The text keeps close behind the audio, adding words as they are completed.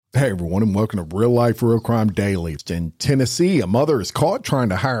Hey everyone, and welcome to Real Life, Real Crime Daily. In Tennessee, a mother is caught trying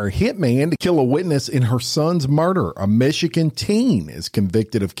to hire a hitman to kill a witness in her son's murder. A Michigan teen is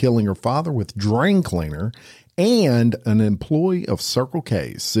convicted of killing her father with drain cleaner, and an employee of Circle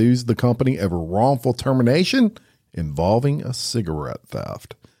K sues the company over wrongful termination involving a cigarette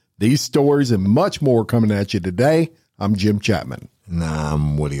theft. These stories and much more coming at you today. I'm Jim Chapman. And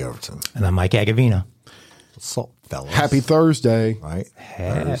I'm Woody Overton. And I'm Mike Agavino. What's up, fellas? Happy Thursday. Right?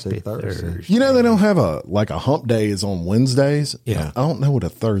 Happy Thursday. You know, they don't have a hump day is on Wednesdays. Yeah. I don't know what a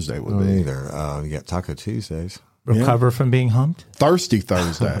Thursday would be. Either. You got Taco Tuesdays. Recover from being humped? Thirsty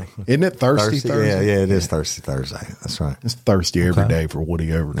Thursday. Isn't it Thirsty Thursday? Yeah, it is Thirsty Thursday. That's right. It's thirsty every day for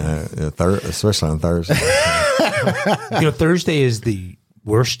Woody Overton. Especially on Thursday. Thursday is the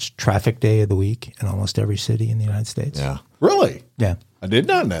worst traffic day of the week in almost every city in the United States. Yeah. Really? Yeah. I did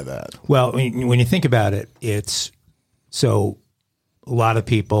not know that. Well, when you think about it, it's so a lot of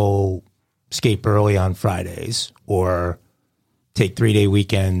people escape early on Fridays or take 3-day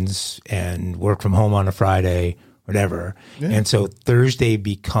weekends and work from home on a Friday, whatever. Yeah. And so Thursday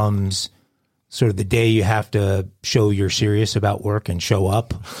becomes sort of the day you have to show you're serious about work and show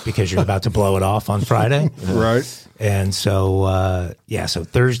up because you're about to blow it off on Friday. Right. And so, so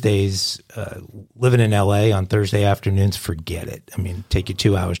Thursdays, living in LA on Thursday afternoons, forget it. I mean, take you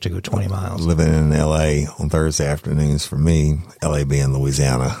 2 hours to go 20 miles. Living in LA on Thursday afternoons for me, LA being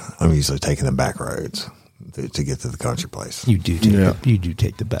Louisiana, I'm usually taking the back roads to get to the country place. You do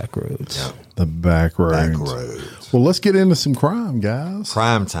take the back roads. Yeah. The back roads. Back roads. Well, let's get into some crime, guys.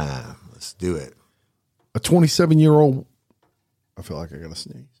 Crime time. Let's do it. A 27-year-old. I feel like I got to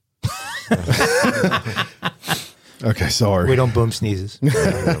sneeze. Okay, sorry. We don't boom sneezes.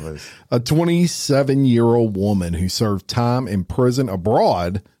 A 27-year-old woman who served time in prison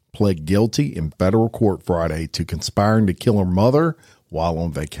abroad pled guilty in federal court Friday to conspiring to kill her mother while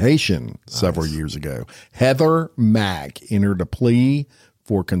on vacation several years ago. Heather Mack entered a plea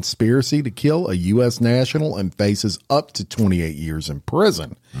for conspiracy to kill a U.S. national and faces up to 28 years in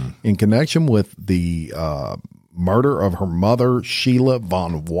prison in connection with the murder of her mother, Sheila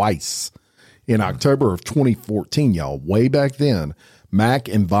von Weiss. In October of 2014, y'all, way back then, Mack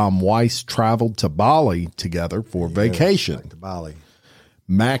and von Weiss traveled to Bali together for vacation. Back to Bali.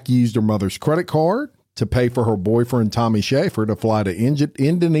 Mack used her mother's credit card to pay for her boyfriend, Tommy Schaefer, to fly to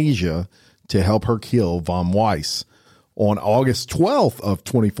Indonesia to help her kill von Weiss. On August 12th of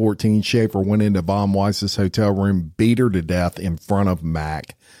 2014, Schaefer went into von Weiss's hotel room, beat her to death in front of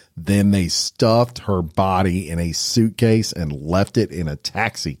Mack. Then they stuffed her body in a suitcase and left it in a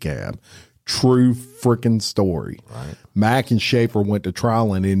taxi cab. True freaking story. Right. Mack and Schaefer went to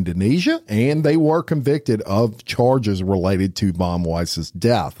trial in Indonesia, and they were convicted of charges related to von Weiss's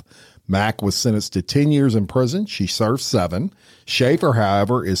death. Mack was sentenced to 10 years in prison. She served 7. Schaefer,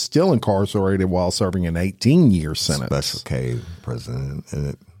 however, is still incarcerated while serving an 18-year sentence. Special K prison, isn't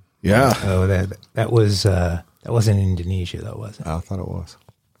it? Yeah. Oh, that wasn't Indonesia, though, was it? I thought it was.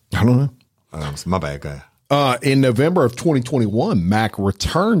 I don't know. It's my bad, guy. In November of 2021, Mack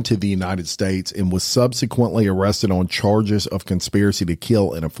returned to the United States and was subsequently arrested on charges of conspiracy to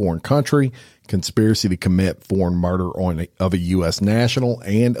kill in a foreign country, conspiracy to commit foreign murder of a U.S. national,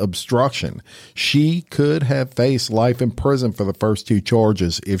 and obstruction. She could have faced life in prison for the first 2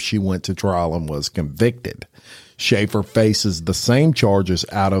 charges if she went to trial and was convicted. Schaefer faces the same charges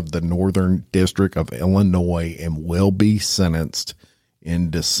out of the Northern District of Illinois and will be sentenced in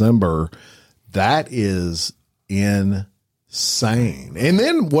December. That is insane. And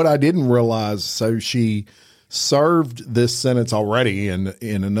then what I didn't realize, so she served this sentence already in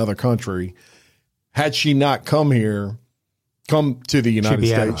another country. Had she not come to the United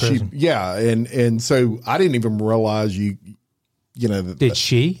States, and so I didn't even realize Did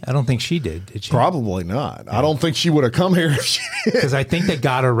she? I don't think she did she? Probably not. Yeah. I don't think she would have come here if she did. Because I think they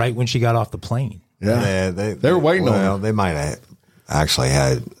got her right when she got off the plane. Yeah, they were waiting on her. They might have actually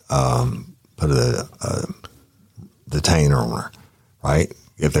had put a detainer on her, right?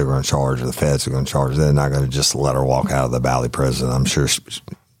 If they were going to charge her, the feds are going to charge her. They're not going to just let her walk out of the Bali prison. I'm sure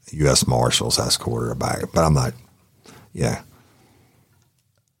U.S. Marshals escorted her back, but I'm not. Yeah.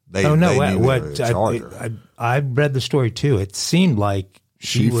 I read the story too. It seemed like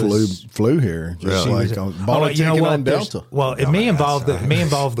she flew here, just like on Delta. Well, it may involve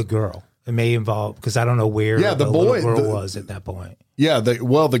the girl. It may involve, because I don't know where the little girl was at that point. Yeah,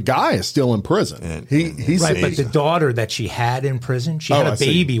 the guy is still in prison. He's right, but the daughter that she had in prison, she had a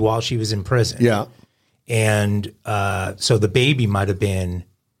baby while she was in prison. Yeah, and so the baby might have been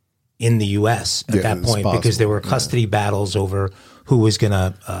in the U.S. at that point because there were custody battles over who was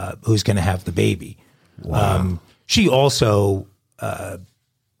gonna have the baby. Wow. She also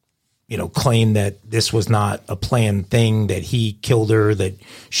claim that this was not a planned thing, that he killed her, that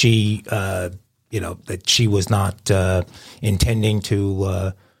she, that she was not intending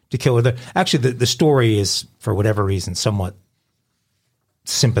to kill her. Actually, the story is, for whatever reason, somewhat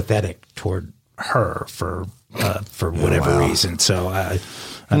sympathetic toward her for whatever reason. So I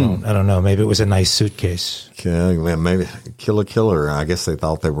don't know. Maybe it was a nice suitcase. Yeah, maybe killer. I guess they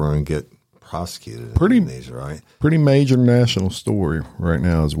thought they were going to get prosecuted. Right? Pretty major national story right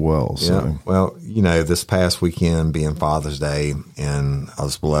now as well. So. Yeah. Well, this past weekend being Father's Day, and I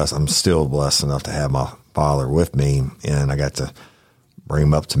was blessed. I'm still blessed enough to have my father with me, and I got to bring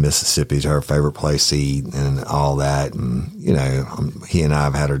him up to Mississippi to her favorite place to eat and all that. And he and I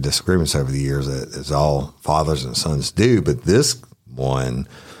have had our disagreements over the years, as all fathers and sons do. But this one,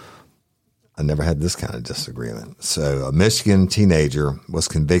 I never had this kind of disagreement. So a Michigan teenager was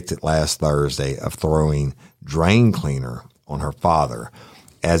convicted last Thursday of throwing drain cleaner on her father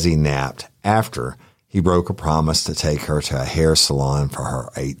as he napped after he broke a promise to take her to a hair salon for her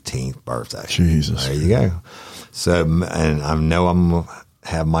 18th birthday. Jesus. There you go. So, and I know I'm going to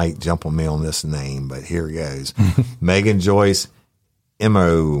have Mike jump on me on this name, but here it goes. Megan Joyce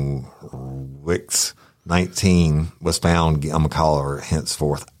Emowicz, 19, was found, I'm going to call her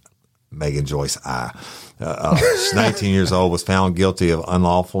henceforth Megan Joyce I. She's 19 years old, was found guilty of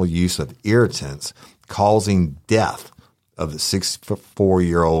unlawful use of irritants causing death of the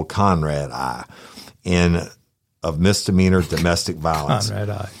 64-year-old Conrad I, and of misdemeanor domestic violence. Conrad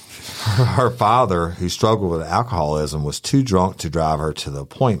I. Her father, who struggled with alcoholism, was too drunk to drive her to the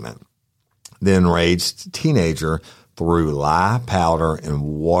appointment. The enraged teenager threw lye powder and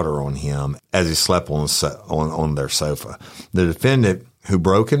water on him as he slept on their sofa. The defendant, who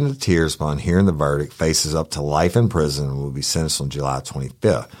broke into tears upon hearing the verdict, faces up to life in prison and will be sentenced on July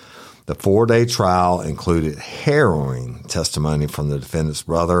 25th. The 4-day trial included harrowing testimony from the defendant's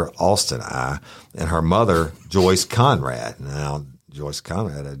brother, Austin I, and her mother, Joyce Conrad. Now, Joyce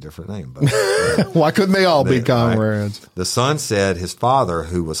Conrad had a different name. But why couldn't they all be Conrads? Right? The son said his father,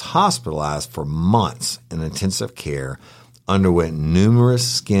 who was hospitalized for months in intensive care, underwent numerous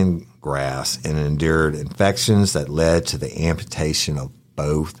skin grafts and endured infections that led to the amputation of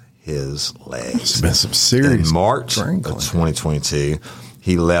both his legs. It's been some serious. In March of 2022,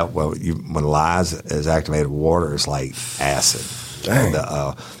 he left. Well, when lye is activated water, it's like acid. Dang.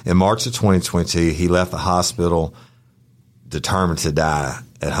 In March of 2022, he left the hospital determined to die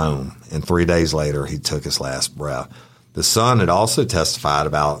at home, and 3 days later, he took his last breath. The son had also testified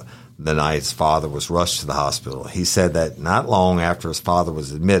about the night his father was rushed to the hospital. He said that not long after his father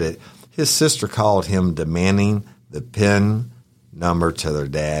was admitted, his sister called him demanding the PIN number to their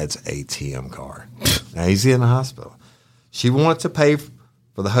dad's ATM card. Now, he's in the hospital. She wanted to pay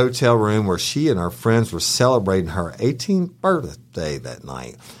for the hotel room where she and her friends were celebrating her 18th birthday that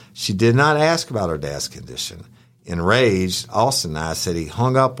night. She did not ask about her dad's condition. Enraged, Austin and I said he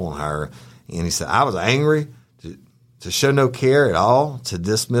hung up on her, and he said, I was angry to show no care at all, to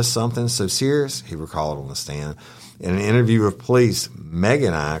dismiss something so serious, he recalled on the stand. In an interview with police, Megan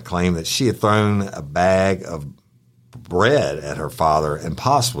and I claimed that she had thrown a bag of bread at her father and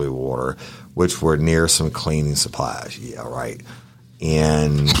possibly water, which were near some cleaning supplies. Yeah, right.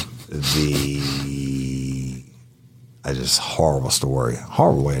 And just horrible story.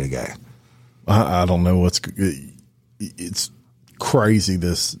 Horrible way to go. I don't know it's crazy.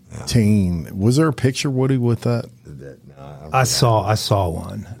 This teen, was there a picture, Woody, with that? I saw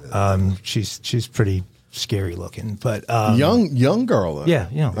one. She's pretty scary looking, but young girl though.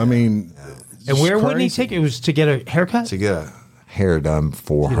 Yeah. I mean, and where wouldn't he take it? It was to get a haircut? To get a hair done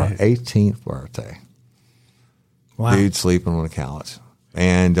for her 18th birthday. Wow. Dude sleeping on the couch.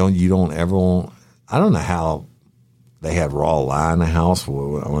 And you don't ever want, I don't know how they have raw lye in the house. I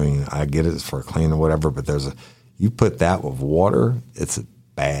mean, I get it for clean or whatever, but you put that with water, it's a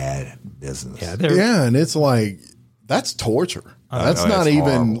bad business. Yeah, and it's like, that's torture. That's not even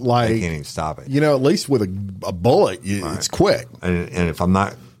horrible. like, they can't even stop it. At least with a bullet, it's quick. And if I'm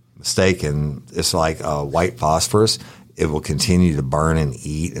not mistaken, it's like white phosphorus. It will continue to burn and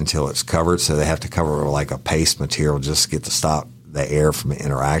eat until it's covered. So they have to cover it with like a paste material just to get to stop the air from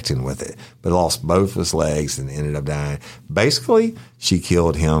interacting with it. But lost both of his legs and ended up dying. Basically, she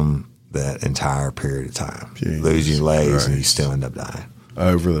killed him that entire period of time. Losing legs, and he still ended up dying.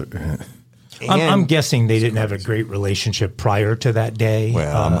 I'm guessing they didn't have a great relationship prior to that day.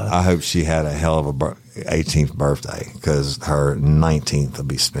 Well, I hope she had a hell of a 18th birthday, because her 19th will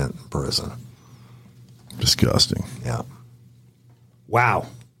be spent in prison. Disgusting. Yeah. Wow.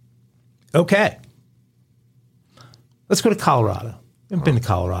 Okay. Let's go to Colorado. I haven't been to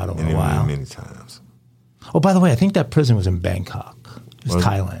Colorado in a while. Many times. Oh, by the way, I think that prison was in Bangkok. It was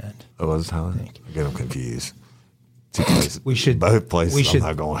Thailand. Oh, was it Thailand? I get them confused. Two places. Both places. We should I'm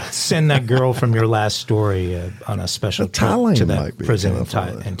not going. Send that girl from your last story on a special trip to that prison in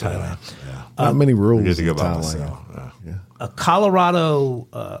Thailand. Yeah. Not many rules to go in by Thailand. myself. Yeah. Colorado,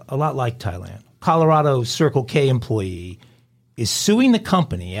 a lot like Thailand, Colorado Circle K employee is suing the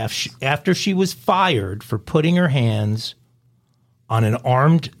company after she was fired for putting her hands on an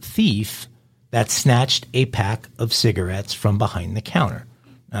armed thief that snatched a pack of cigarettes from behind the counter.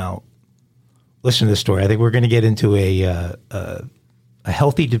 Now, listen to this story. I think we're going to get into a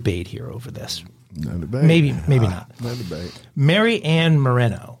healthy debate here over this. No debate. Maybe not. No debate. Mary Ann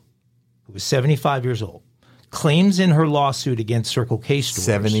Moreno, who was 75 years old, claims in her lawsuit against Circle K stores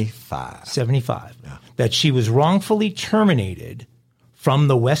 75 that she was wrongfully terminated from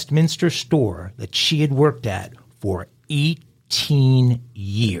the Westminster store that she had worked at for 18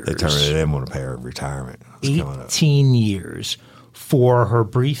 years. They terminated them on a pair of retirement. 18 years for her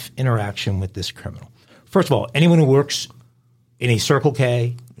brief interaction with this criminal. First of all, anyone who works in a Circle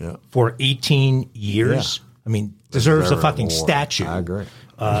K for 18 years, I mean, deserves a fucking statue. I agree.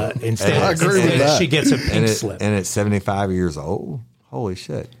 Instead, she gets a pink slip. And at 75 years old, holy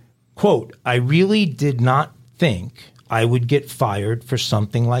shit. Quote, I really did not think I would get fired for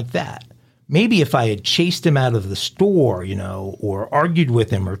something like that. Maybe if I had chased him out of the store, or argued with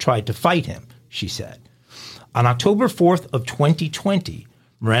him or tried to fight him, she said. On October 4th of 2020,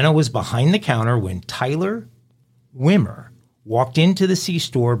 Moreno was behind the counter when Tyler Wimmer walked into the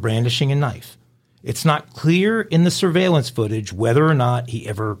C-store brandishing a knife. It's not clear in the surveillance footage whether or not he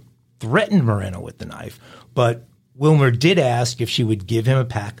ever threatened Moreno with the knife, but Wilmer did ask if she would give him a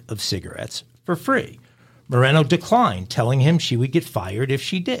pack of cigarettes for free. Moreno declined, telling him she would get fired if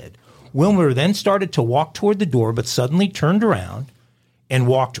she did. Wilmer then started to walk toward the door, but suddenly turned around and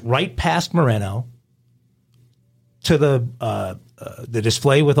walked right past Moreno to the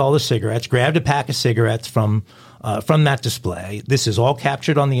display with all the cigarettes, grabbed a pack of cigarettes from that display. This is all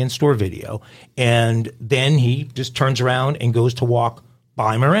captured on the in-store video. And then he just turns around and goes to walk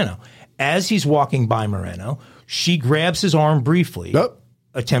by Moreno. As he's walking by Moreno, she grabs his arm briefly,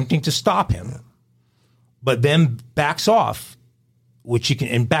 attempting to stop him, but then backs off,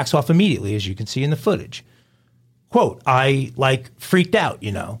 and backs off immediately, as you can see in the footage. Quote, I freaked out,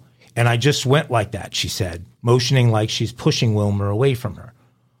 and I just went like that, she said, motioning like she's pushing Wilmer away from her.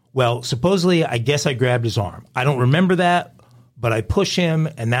 Well, supposedly, I guess I grabbed his arm. I don't remember that, but I pushed him,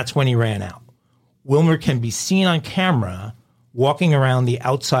 and that's when he ran out. Wilmer can be seen on camera walking around the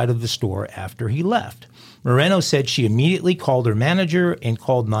outside of the store after he left. Moreno said she immediately called her manager and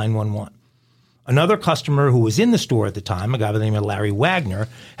called 911. Another customer who was in the store at the time, a guy by the name of Larry Wagner,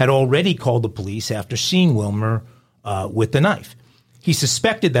 had already called the police after seeing Wilmer with the knife. He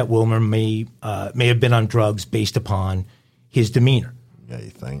suspected that Wilmer may have been on drugs based upon his demeanor. Yeah,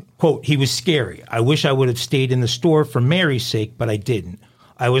 you think? Quote, he was scary. I wish I would have stayed in the store for Mary's sake, but I didn't.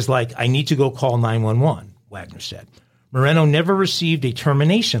 I was like, I need to go call 911, Wagner said. Moreno never received a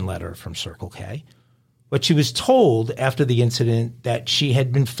termination letter from Circle K, but she was told after the incident that she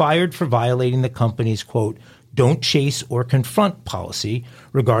had been fired for violating the company's, quote, don't chase or confront policy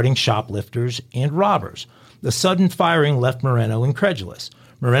regarding shoplifters and robbers. The sudden firing left Moreno incredulous.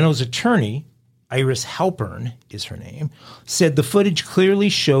 Moreno's attorney, Iris Halpern is her name, said the footage clearly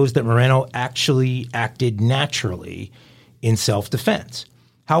shows that Moreno actually acted naturally in self-defense.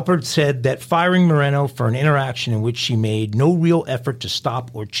 Halpern said that firing Moreno for an interaction in which she made no real effort to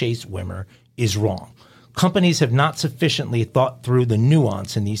stop or chase Wimmer is wrong. Companies have not sufficiently thought through the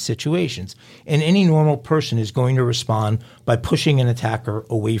nuance in these situations, and any normal person is going to respond by pushing an attacker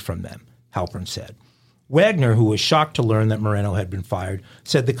away from them, Halpern said. Wagner, who was shocked to learn that Moreno had been fired,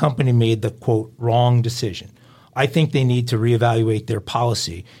 said the company made the, quote, wrong decision. I think they need to reevaluate their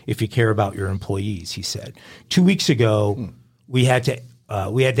policy if you care about your employees, he said. 2 weeks ago, we had to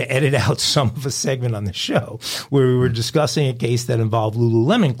edit out some of a segment on the show where we were discussing a case that involved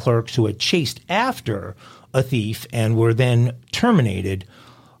Lululemon clerks who had chased after a thief and were then terminated.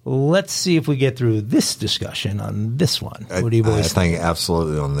 Let's see if we get through this discussion on this one. What do you boys think? I think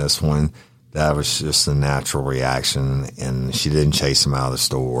absolutely on this one, that was just a natural reaction, and she didn't chase him out of the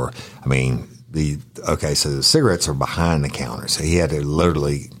store. I mean, so the cigarettes are behind the counter, so he had to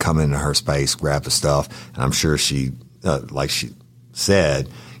literally come into her space, grab the stuff, and I'm sure she, like she said,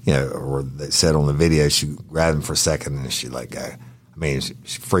 or they said on the video, she grabbed him for a second and she let go. I mean, she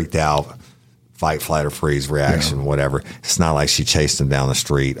freaked out, fight, flight, or freeze reaction, whatever. It's not like she chased him down the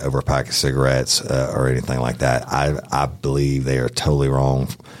street over a pack of cigarettes or anything like that. I believe they are totally wrong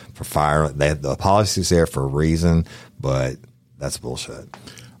for firing. The policy's there for a reason, but that's bullshit.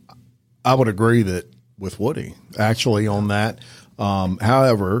 I would agree that with Woody, actually, on that.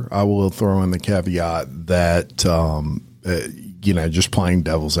 However, I will throw in the caveat that, just playing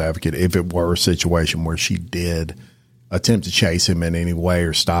devil's advocate, if it were a situation where she did attempt to chase him in any way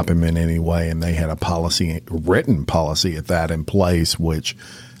or stop him in any way, and they had a written policy at that in place, which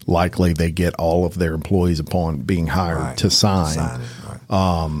likely they get all of their employees upon being hired to sign.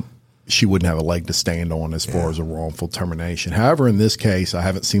 She wouldn't have a leg to stand on as far as a wrongful termination. However, in this case, I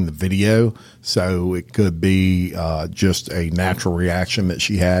haven't seen the video, so it could be just a natural reaction that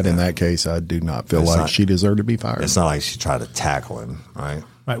she had. In that case, I do not feel like she deserved to be fired. It's not like she tried to tackle him, right?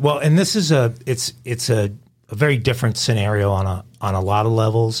 Right. Well, and this is it's a very different scenario on a lot of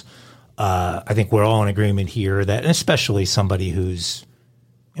levels. I think we're all in agreement here that, and especially somebody who's,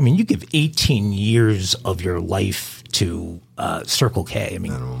 you give 18 years of your life to Circle K.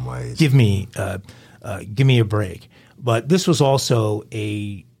 Minimum wage. Give me a break. But this was also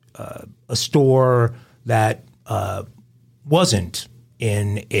a store that wasn't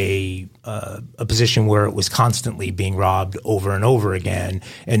in a position where it was constantly being robbed over and over again,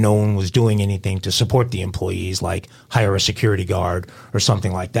 and no one was doing anything to support the employees, like hire a security guard or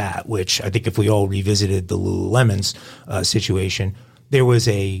something like that. Which I think if we all revisited the Lululemon's situation, there was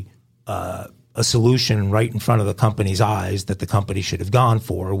a solution right in front of the company's eyes that the company should have gone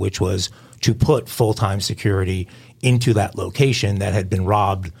for, which was to put full-time security into that location that had been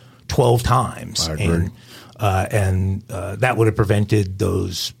robbed 12 times. I agree. And that would have prevented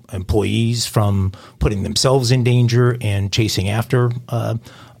those employees from putting themselves in danger and chasing after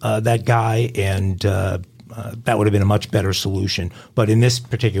that guy, and that would have been a much better solution. But in this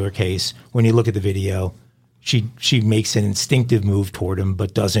particular case, when you look at the video, she makes an instinctive move toward him,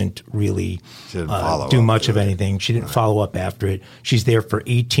 but doesn't really do much of anything. She didn't follow up after it. She's there for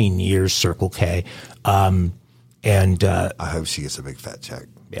 18 years, Circle K. And I hope she gets a big fat check.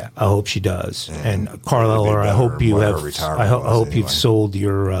 Yeah, I hope she does. And Carl, I hope you have. I hope you've sold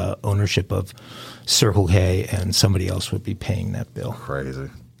your ownership of Circle K, and somebody else would be paying that bill. Crazy.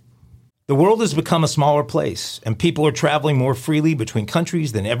 The world has become a smaller place, and people are traveling more freely between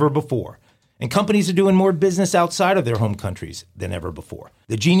countries than ever before. And companies are doing more business outside of their home countries than ever before.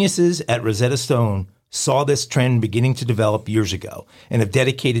 The geniuses at Rosetta Stone saw this trend beginning to develop years ago and have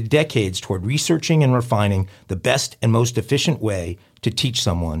dedicated decades toward researching and refining the best and most efficient way to teach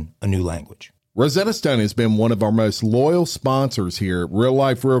someone a new language. Rosetta Stone has been one of our most loyal sponsors here at Real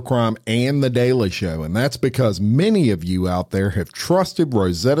Life, Real Crime and The Daily Show, and that's because many of you out there have trusted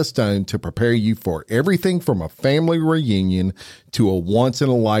Rosetta Stone to prepare you for everything from a family reunion to a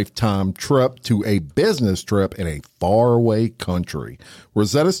once-in-a-lifetime trip to a business trip in a faraway country.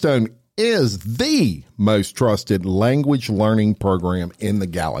 Rosetta Stone is the most trusted language learning program in the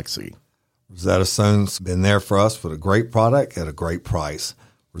galaxy. Rosetta Stone's been there for us with a great product at a great price.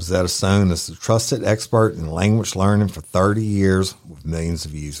 Rosetta Stone is the trusted expert in language learning for 30 years with millions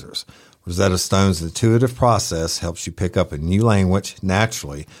of users. Rosetta Stone's intuitive process helps you pick up a new language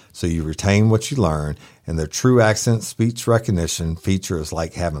naturally so you retain what you learn, and their true accent speech recognition feature is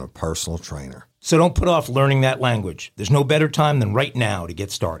like having a personal trainer. So don't put off learning that language. There's no better time than right now to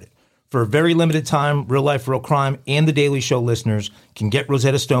get started. For a very limited time, Real Life, Real Crime and The Daily Show listeners can get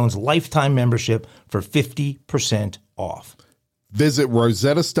Rosetta Stone's lifetime membership for 50% off. Visit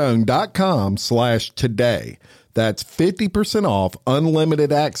rosettastone.com/today. That's 50% off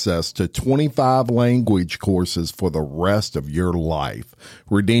unlimited access to 25 language courses for the rest of your life.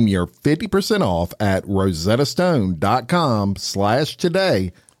 Redeem your 50% off at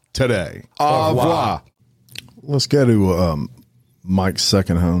rosettastone.com/today today. Au revoir. Let's go to Mike's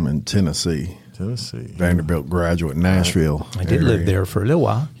second home in Tennessee. Vanderbilt graduate, Nashville. I did live there for a little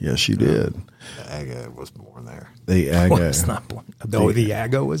while. Yes, you did. The Aga was born there. The Aga was not born. No, the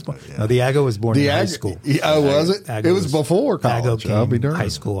Aga was born. No, the Aga was born in high school. Oh, was it? It was before college. I'll be darned. High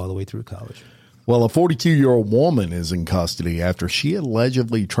school all the way through college. Well, a 42-year-old woman is in custody after she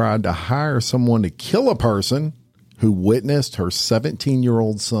allegedly tried to hire someone to kill a person who witnessed her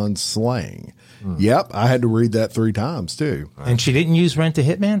 17-year-old son's slaying. Yep, I had to read that 3 times, too. And she didn't use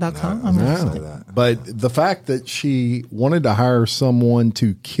rentahitman.com? No. But the fact that she wanted to hire someone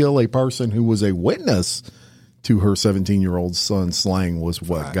to kill a person who was a witness to her 17-year-old son's slaying was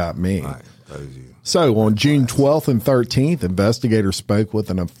what got me. Right. So on June 12th and 13th, investigators spoke with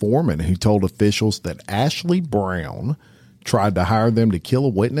an informant who told officials that Ashley Brown tried to hire them to kill a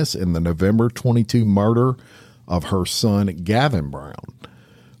witness in the November 22 murder of her son, Gavin Brown.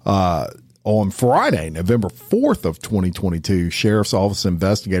 On Friday, November 4th of 2022, Sheriff's Office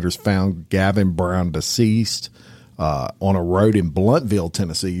investigators found Gavin Brown deceased on a road in Blountville,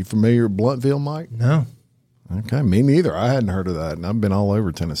 Tennessee. You familiar with Blountville, Mike? No. Okay, me neither. I hadn't heard of that, and I've been all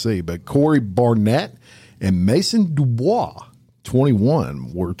over Tennessee. But Corey Barnett and Mason Dubois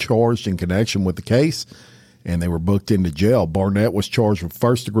 21 were charged in connection with the case, and they were booked into jail. Barnett was charged with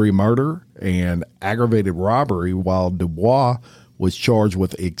first-degree murder and aggravated robbery, while Dubois was charged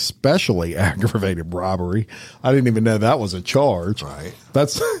with especially aggravated robbery. I didn't even know that was a charge. Right.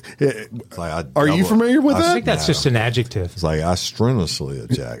 That's. Like Are you familiar with that? I think that's just an adjective. It's like I strenuously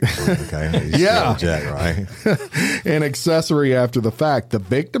object. Okay. Yeah. Object, right. An accessory after the fact. The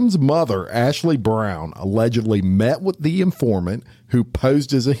victim's mother, Ashley Brown, allegedly met with the informant who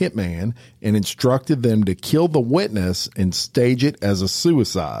posed as a hitman and instructed them to kill the witness and stage it as a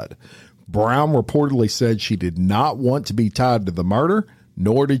suicide. Brown reportedly said she did not want to be tied to the murder,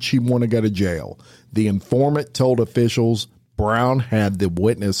 nor did she want to go to jail. The informant told officials Brown had the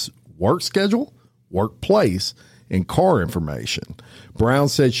witness' work schedule, workplace, and car information. Brown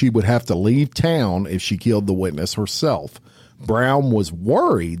said she would have to leave town if she killed the witness herself. Brown was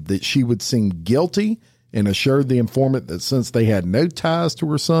worried that she would seem guilty and assured the informant that since they had no ties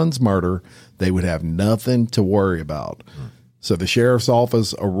to her son's murder, they would have nothing to worry about. So the sheriff's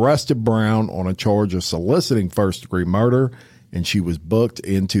office arrested Brown on a charge of soliciting first-degree murder, and she was booked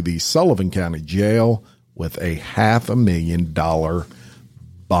into the Sullivan County Jail with a $500,000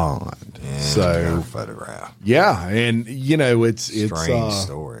 bond. So photograph. Yeah, and it's Strange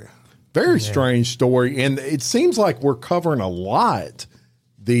story. Very strange story, and it seems like we're covering a lot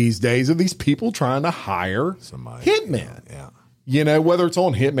these days of these people trying to hire hitmen. Yeah. Whether it's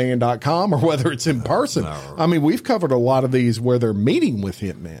on hitman.com or whether it's in person. No. I mean, we've covered a lot of these where they're meeting with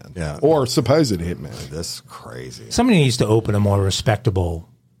hitmen or supposed hitmen. That's crazy. Somebody needs to open a more respectable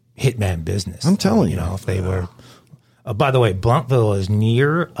hitman business. I'm telling you. If they were. By the way, Blumpville is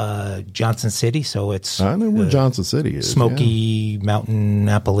near Johnson City, so it's. I know where Johnson City is. Smoky Mountain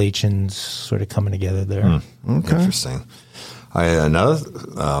Appalachians sort of coming together there. Okay. Interesting. Another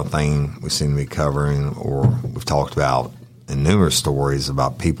thing we seem to be covering, or we've talked about in numerous stories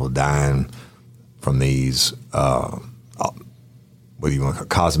about people dying from these, what do you want to call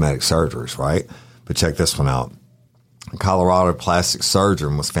cosmetic surgeries, right? But check this one out. A Colorado plastic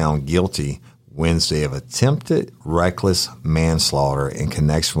surgeon was found guilty Wednesday of attempted reckless manslaughter in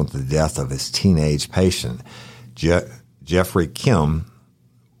connection with the death of his teenage patient. Jeffrey Kim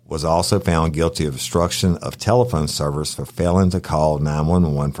was also found guilty of obstruction of telephone service for failing to call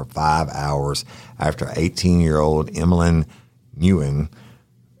 911 for 5 hours after 18-year-old Emmeline Nguyen,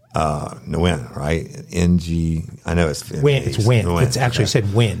 right? I know it's Nguyen. It's Nguyen. Nguyen. It's actually said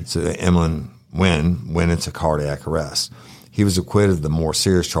Nguyen. So Emmeline Nguyen went into cardiac arrest. He was acquitted of the more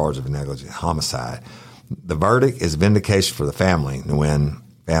serious charge of negligent homicide. The verdict is vindication for the family, Nguyen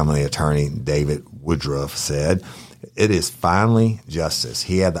family attorney David Woodruff said. It is finally justice.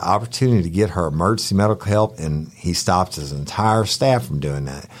 He had the opportunity to get her emergency medical help, and he stopped his entire staff from doing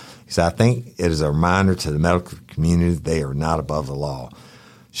that. He said, I think it is a reminder to the medical community that they are not above the law.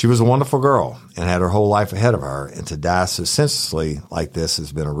 She was a wonderful girl and had her whole life ahead of her, and to die so senselessly like this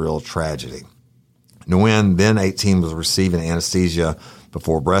has been a real tragedy. Nguyen, then 18, was receiving anesthesia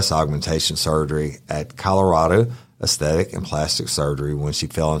before breast augmentation surgery at Colorado Aesthetic and Plastic Surgery when she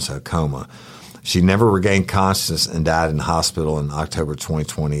fell into a coma. She never regained consciousness and died in the hospital in October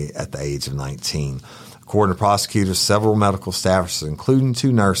 2020 at the age of 19. According to prosecutors, several medical staffers, including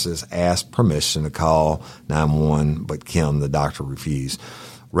 2 nurses, asked permission to call 911, but Kim, the doctor, refused.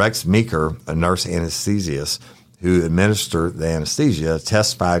 Rex Meeker, a nurse anesthesiologist who administered the anesthesia,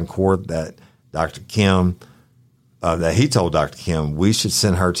 testified in court that he told Dr. Kim, we should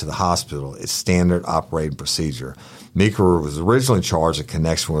send her to the hospital. It's standard operating procedure. Meeker was originally charged in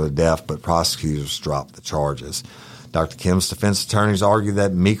connection with her death, but prosecutors dropped the charges. Dr. Kim's defense attorneys argued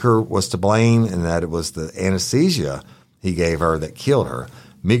that Meeker was to blame and that it was the anesthesia he gave her that killed her.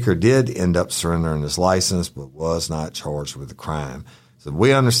 Meeker did end up surrendering his license, but was not charged with the crime. So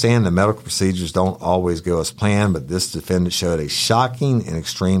we understand the medical procedures don't always go as planned, but this defendant showed a shocking and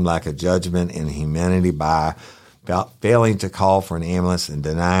extreme lack of judgment and humanity by failing to call for an ambulance and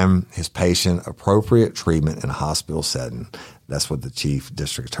denying his patient appropriate treatment in a hospital setting. That's what the chief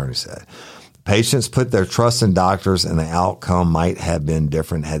district attorney said. Patients put their trust in doctors, and the outcome might have been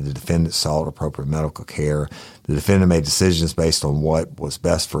different had the defendant sought appropriate medical care. The defendant made decisions based on what was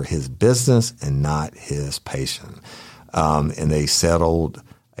best for his business and not his patient. And they settled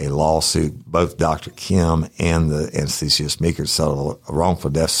a lawsuit. Both Dr. Kim and the anesthesiologist Meeker settled a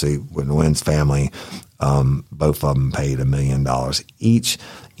wrongful death suit with Nguyen's family. Both of them paid $1 million each.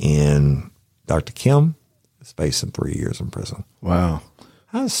 And Dr. Kim is facing 3 years in prison. Wow.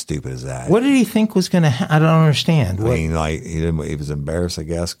 How stupid is that? What did he think was going to happen? I don't understand. I mean, like, he was embarrassed, I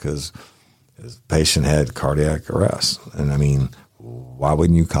guess, because his patient had cardiac arrest. And I mean, why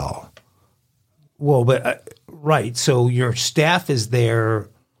wouldn't you call? Well, but right. So your staff is there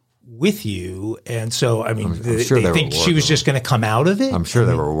with you, and so I mean, I'm sure they think she was just going to come out of it. I'm sure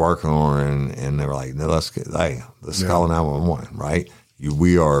they were working on her, and they were like, "No, let's call 911." Right?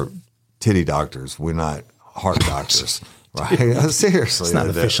 We are titty doctors. We're not heart doctors. Right? Seriously, It's not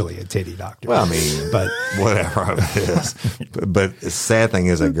officially a titty doctor. Well, I mean, but whatever it is. But the sad thing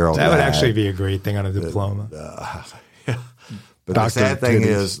is, that girl that died. would actually be a great thing on a diploma. But the sad thing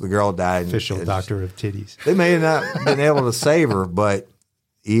is, the girl died. Official doctor of titties. They may have not been able to save her, but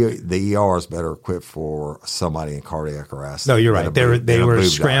the ER is better equipped for somebody in cardiac arrest. No, you're right. They were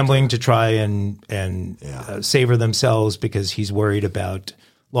scrambling to try and save her themselves because he's worried about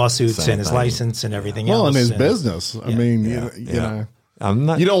lawsuits and his license and everything else. Well, in his business. I mean, you know,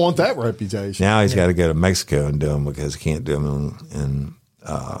 you don't want that reputation. Now he's got to go to Mexico and do them because he can't do them in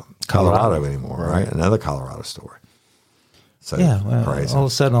Colorado anymore, right? Another Colorado story. So crazy. All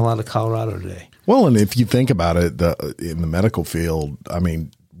of a sudden, a lot of Colorado today. Well, and if you think about it, in the medical field, I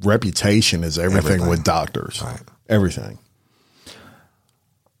mean, reputation is everything with doctors. Right. Everything.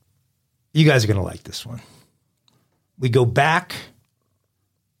 You guys are going to like this one. We go back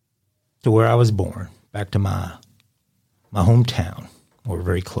to where I was born, back to my hometown. We're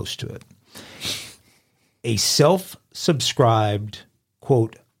very close to it. A self-subscribed,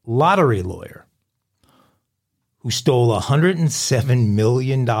 quote, lottery lawyer who stole $107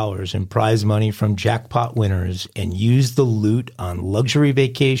 million in prize money from jackpot winners and used the loot on luxury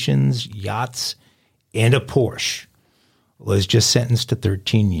vacations, yachts, and a Porsche, was just sentenced to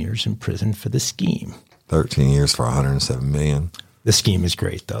 13 years in prison for the scheme. 13 years for $107 million. The scheme is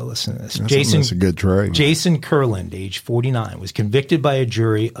great, though. Listen to this. That's a good trade. Jason Kurland, age 49, was convicted by a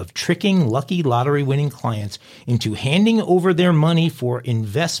jury of tricking lucky lottery-winning clients into handing over their money for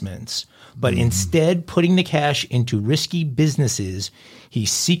investments, but instead putting the cash into risky businesses he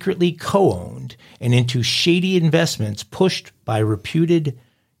secretly co-owned and into shady investments pushed by reputed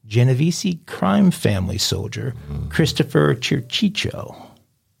Genovese crime family soldier Christopher Chirchicho.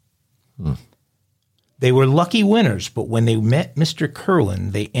 They were lucky winners, but when they met Mr.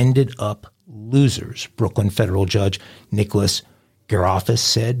 Kurland, they ended up losers, Brooklyn federal judge Nicholas Garofis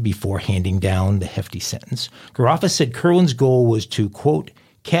said before handing down the hefty sentence. Garofis said Kurland's goal was to, quote,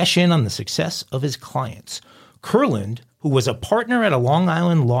 cash in on the success of his clients. Kurland, who was a partner at a Long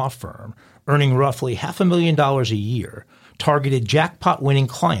Island law firm, earning roughly $500,000 a year, targeted jackpot-winning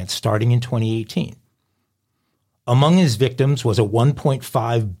clients starting in 2018. Among his victims was a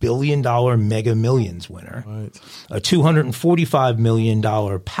 $1.5 billion Mega Millions winner, a $245 million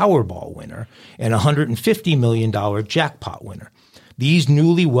Powerball winner, and a $150 million jackpot winner. These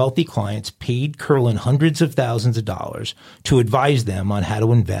newly wealthy clients paid Kurland hundreds of thousands of dollars to advise them on how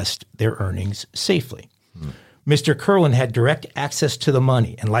to invest their earnings safely. Mr. Kurland had direct access to the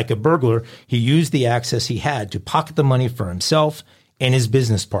money, and like a burglar, he used the access he had to pocket the money for himself and his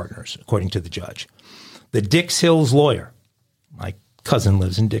business partners, according to the judge. The Dix Hills lawyer, my cousin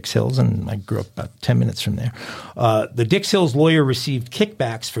lives in Dix Hills, and I grew up about 10 minutes from there. The Dix Hills lawyer received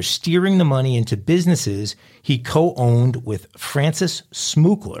kickbacks for steering the money into businesses he co-owned with Francis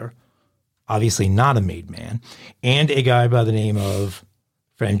Smookler, obviously not a made man, and a guy by the name of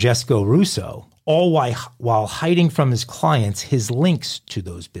Francesco Russo, all while hiding from his clients his links to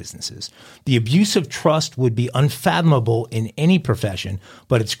those businesses. The abuse of trust would be unfathomable in any profession,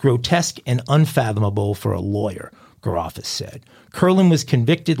 but it's grotesque and unfathomable for a lawyer, Garofis said. Kurland was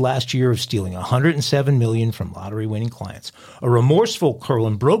convicted last year of stealing $107 million from lottery-winning clients. A remorseful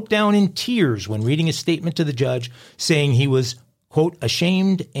Kurland broke down in tears when reading a statement to the judge saying he was, quote,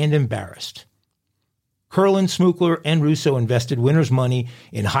 ashamed and embarrassed. Kurland, Smookler, and Russo invested winners' money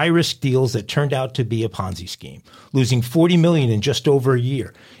in high-risk deals that turned out to be a Ponzi scheme, losing $40 million in just over a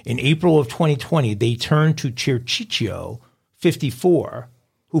year. In April of 2020, they turned to Chirchicho, 54,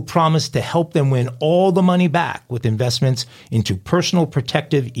 who promised to help them win all the money back with investments into personal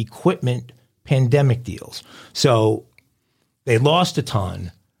protective equipment pandemic deals. So they lost a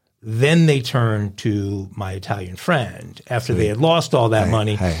ton. Then they turned to my Italian friend after they had lost all that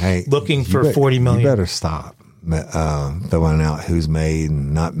money, looking for $40 million. You better stop throwing out who's made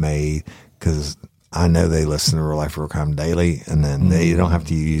and not made, because I know they listen to Real Life Real Crime Daily, and then they don't have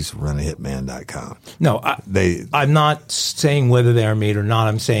to use runahitman.com. No, I'm not saying whether they are made or not.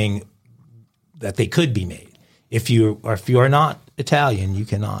 I'm saying that they could be made. If you are not Italian, you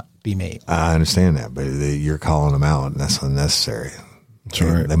cannot be made. I understand that, but you're calling them out, and that's unnecessary.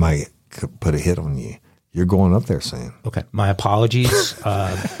 Right. They might put a hit on you. You're going up there soon. Okay. My apologies.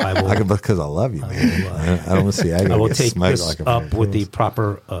 I will, because I love you, man. I don't want to see I will take this up with the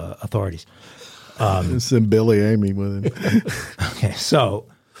proper authorities. Send Billy Amy with him. Okay. So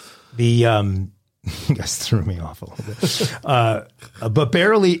the You guys threw me off a little bit. But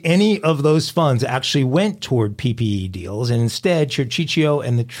barely any of those funds actually went toward PPE deals, and instead, Chirchiccio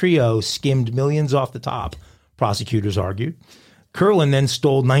and the trio skimmed millions off the top, prosecutors argued. Curlin then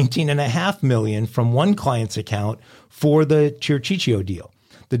stole $19.5 million from one client's account for the Chirchiccio deal.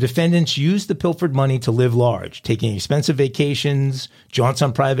 The defendants used the pilfered money to live large, taking expensive vacations, jaunts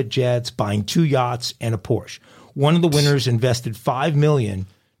on private jets, buying 2 yachts, and a Porsche. One of the winners invested $5 million,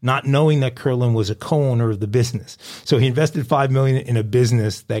 not knowing that Curlin was a co-owner of the business. So he invested $5 million in a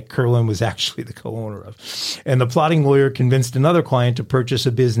business that Curlin was actually the co-owner of. And the plotting lawyer convinced another client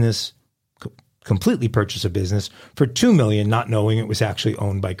to completely purchase a business for $2 million, not knowing it was actually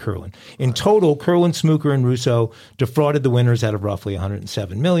owned by Curlin. In total, Curlin, Smooker, and Russo defrauded the winners out of roughly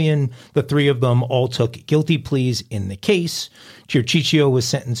 $107 million. The 3 of them all took guilty pleas in the case. Chirchiccio was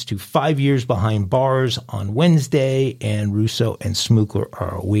sentenced to 5 years behind bars on Wednesday, and Russo and Smooker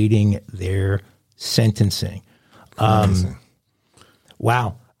are awaiting their sentencing.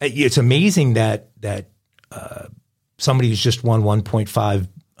 Wow. It's amazing that somebody who's just won $1.5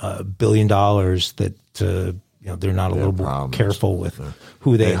 billion that they're not a little more careful with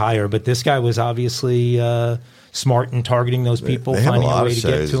who they hire. But this guy was obviously smart in targeting those people, finding a way to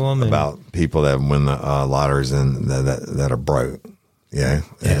get to them. About people that win the lotteries and that are broke. Yeah.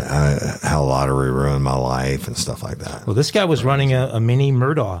 How lottery ruined my life and stuff like that. Well, this guy was running a mini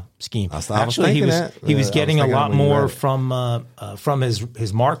Murdaugh scheme. Actually, he was getting a lot more from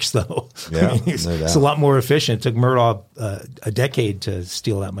his marks, though. Yeah, I mean, it's a lot more efficient. It took Murdaugh a decade to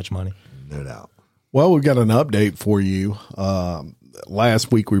steal that much money. No doubt. Well, we've got an update for you.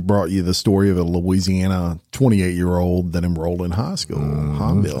 Last week, we brought you the story of a Louisiana 28-year-old that enrolled in high school,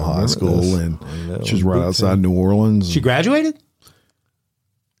 Holmdel High School, and she's right outside New Orleans. She graduated?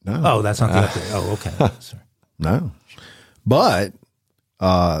 No. Oh, that's not the update. Oh, okay. Sorry. No. But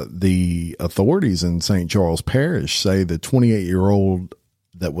the authorities in St. Charles Parish say the 28-year-old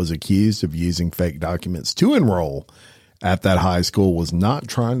that was accused of using fake documents to enroll at that high school was not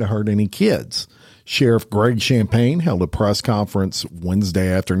trying to hurt any kids. Sheriff Greg Champagne held a press conference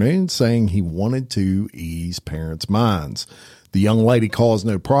Wednesday afternoon saying he wanted to ease parents' minds. The young lady caused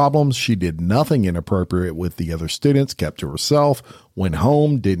no problems. She did nothing inappropriate with the other students, kept to herself, went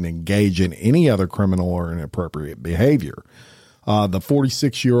home, didn't engage in any other criminal or inappropriate behavior. The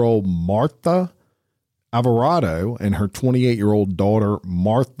 46-year-old Martha Alvarado and her 28-year-old daughter,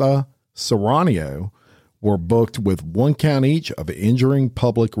 Martha Serrano, were booked with 1 count each of injuring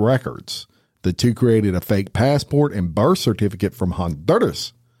public records. The two created a fake passport and birth certificate from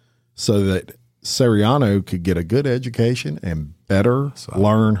Honduras so that Serrano could get a good education and better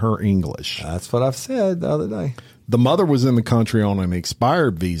learn her English. That's what I've said the other day. The mother was in the country on an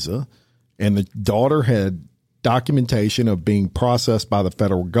expired visa, and the daughter had documentation of being processed by the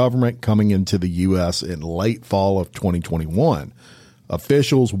federal government coming into the U.S. in late fall of 2021.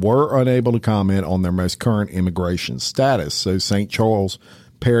 Officials were unable to comment on their most current immigration status, so St. Charles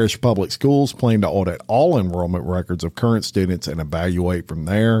Parish Public Schools plan to audit all enrollment records of current students and evaluate from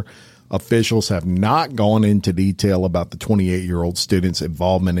there. Officials have not gone into detail about the 28-year-old student's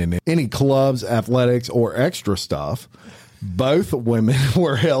involvement in any clubs, athletics, or extra stuff. Both women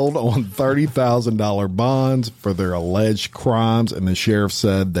were held on $30,000 bonds for their alleged crimes, and the sheriff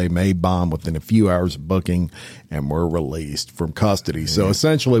said they made bond within a few hours of booking and were released from custody. So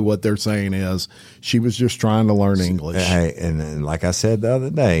essentially what they're saying is she was just trying to learn English. Hey, and like I said the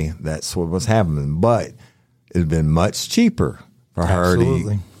other day, that's what was happening. But it would have been much cheaper for her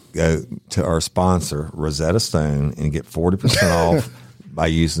to go to our sponsor, Rosetta Stone, and get 40% off by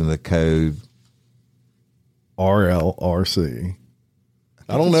using the code RLRC.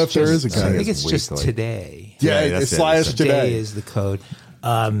 I don't know if there is a code. I think it's just today. Yeah, it's slash today. Today is the code.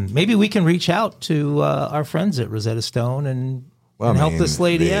 Maybe we can reach out to our friends at Rosetta Stone and help this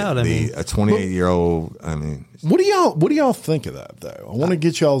lady out. A 28-year-old. I mean, what do y'all think of that though? I want to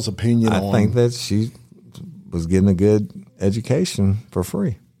get y'all's opinion. I think that she was getting a good education for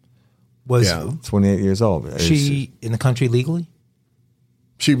free. Was 28 years old. She in the country legally?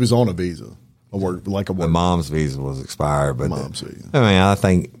 She was on a visa. The mom's visa was expired, but I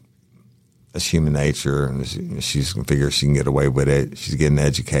think it's human nature, and she's going to figure she can get away with it. She's getting an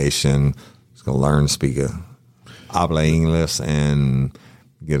education. She's going to learn to speak habla English and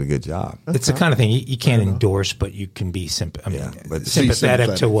get a good job. It's the kind of thing you can't endorse, but you can be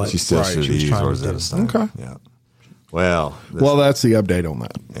sympathetic to what she still should use Rosetta Stone. Okay. Yeah. Well, that's the update on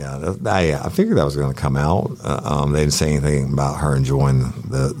that. Yeah, I figured that was going to come out. They didn't say anything about her enjoying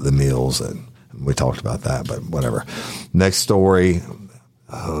the meals, and we talked about that, but whatever. Next story.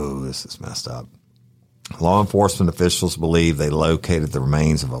 Oh, this is messed up. Law enforcement officials believe they located the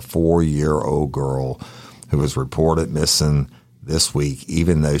remains of a 4-year-old girl who was reported missing this week,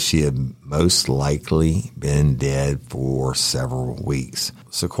 even though she had most likely been dead for several weeks.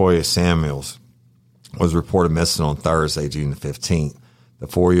 Sequoia Samuels was reported missing on Thursday, June the 15th. The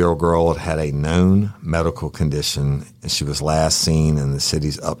 4-year-old girl had a known medical condition, and she was last seen in the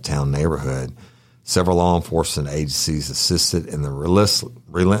city's uptown neighborhood. Several law enforcement agencies assisted in the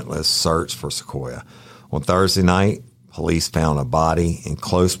relentless search for Sequoia. On Thursday night, police found a body in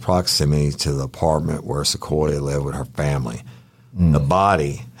close proximity to the apartment where Sequoia lived with her family. The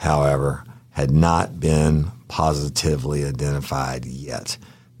body, however, had not been positively identified yet.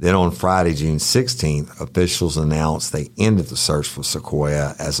 Then on Friday, June 16th, officials announced they ended the search for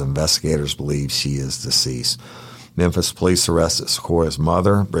Sequoia as investigators believe she is deceased. Memphis police arrested Sequoia's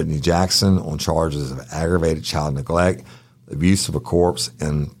mother, Brittany Jackson, on charges of aggravated child neglect, abuse of a corpse,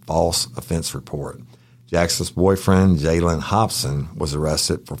 and false offense report. Jackson's boyfriend, Jalen Hobson, was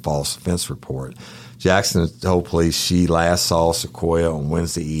arrested for false offense report. Jackson told police she last saw Sequoia on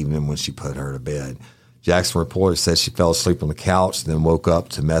Wednesday evening when she put her to bed. Jackson reported said she fell asleep on the couch, then woke up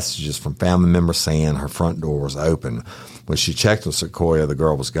to messages from family members saying her front door was open. When she checked with Sequoia, the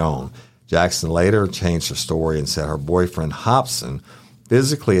girl was gone. Jackson later changed her story and said her boyfriend Hobson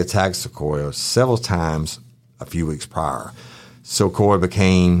physically attacked Sequoia several times a few weeks prior. Sequoia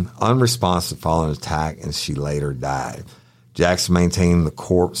became unresponsive following the attack, and she later died. Jackson maintained the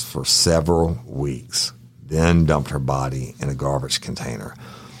corpse for several weeks, then dumped her body in a garbage container.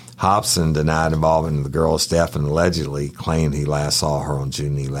 Hobson denied involvement in the girl's death and allegedly claimed he last saw her on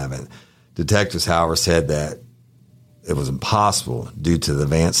June 11th. Detectives, however, said that it was impossible due to the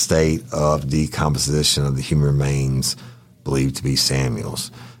advanced state of decomposition of the human remains believed to be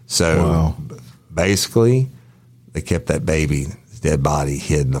Samuel's. So basically, they kept that baby, dead body,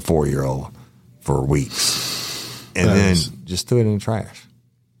 hid in the 4-year-old for weeks. And then just threw it in the trash.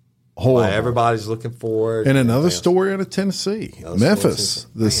 Like everybody's looking for it. And another story out of Tennessee, Memphis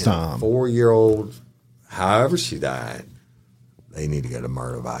this time. 4-year-old, however she died, they need to go to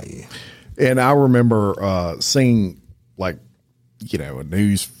murder by you. And I remember seeing, like, you know, a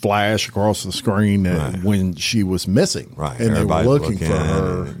news flash across the screen when she was missing. Right. And everybody's they were looking for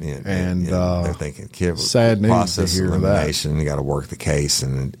her. And they're thinking, kid, sad news to hear that. You got to work the case,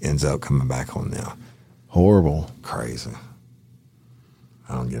 and it ends up coming back on now. Horrible. Crazy.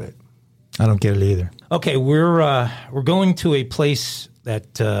 I don't get it. I don't get it either. Okay, we're going to a place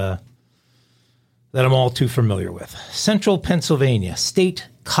that I'm all too familiar with. Central Pennsylvania, State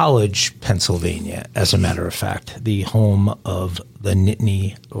College, Pennsylvania, as a matter of fact, the home of the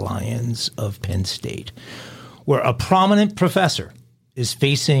Nittany Lions of Penn State, where a prominent professor is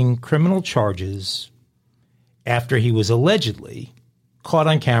facing criminal charges after he was allegedly caught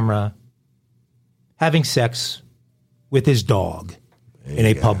on camera having sex with his dog in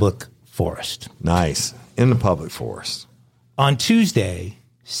a public forest. Nice. In the public forest. On Tuesday,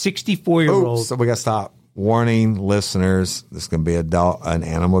 64-year-old... So we got to stop. Warning, listeners, this is going to be an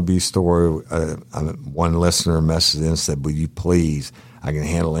animal abuse story. One listener messaged in and said, will you please, I can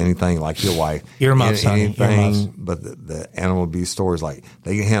handle anything like your wife. Earmuffs, honey. Earmuffs. But the animal abuse story is like,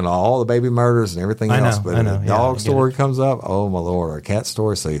 they can handle all the baby murders and everything else. But if a dog story comes up, oh my Lord, or a cat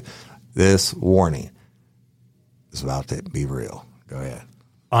story. So this warning is about to be real. Go ahead.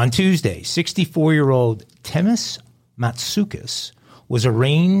 On Tuesday, 64-year-old Temis Matsoukas was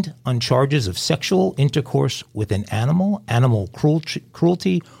arraigned on charges of sexual intercourse with an animal, animal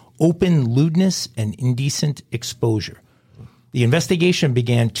cruelty, open lewdness, and indecent exposure. The investigation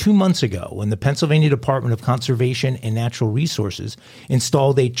began 2 months ago when the Pennsylvania Department of Conservation and Natural Resources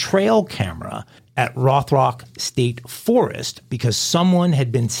installed a trail camera at Rothrock State Forest because someone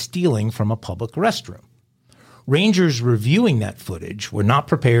had been stealing from a public restroom. Rangers reviewing that footage were not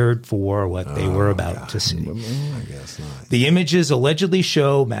prepared for what they were about to see. I guess not. The images allegedly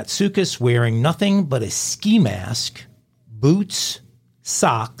show Matsoukas wearing nothing but a ski mask, boots,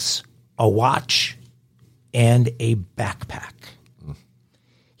 socks, a watch, and a backpack.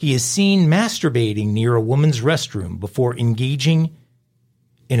 He is seen masturbating near a woman's restroom before engaging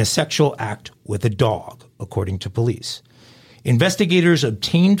in a sexual act with a dog, according to police. Investigators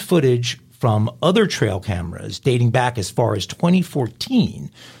obtained footage from other trail cameras dating back as far as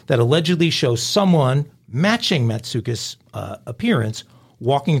 2014 that allegedly show someone matching Matsoukas' appearance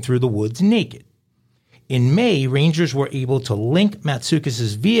walking through the woods naked. In May, rangers were able to link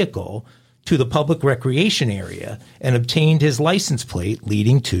Matsoukas' vehicle to the public recreation area and obtained his license plate,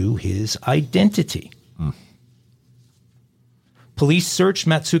 leading to his identity. Police searched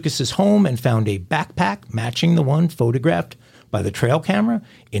Matsoukas' home and found a backpack matching the one photographed by the trail camera,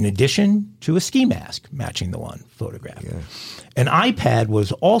 in addition to a ski mask matching the one photographed. Yeah. An iPad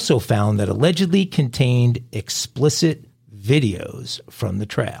was also found that allegedly contained explicit videos from the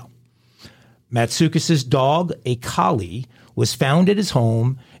trail. Matsukis' dog, a collie, was found at his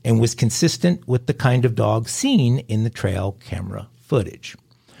home and was consistent with the kind of dog seen in the trail camera footage.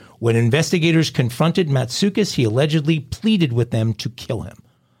 When investigators confronted Matsukis, he allegedly pleaded with them to kill him.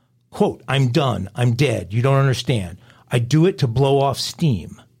 Quote, "I'm done. I'm dead. You don't understand. I do it to blow off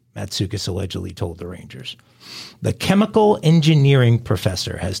steam," Matsukis allegedly told the Rangers. The chemical engineering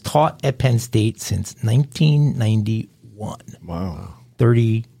professor has taught at Penn State since 1991. Wow.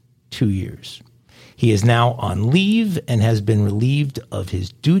 32 years. He is now on leave and has been relieved of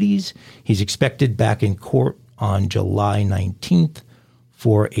his duties. He's expected back in court on July 19th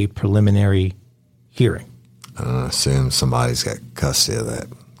for a preliminary hearing. I assume somebody's got custody of that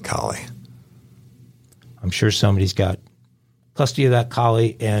collie. I'm sure somebody's got custody of that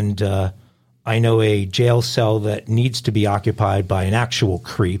collie, and I know a jail cell that needs to be occupied by an actual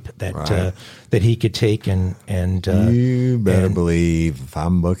creep that that he could take and you better believe if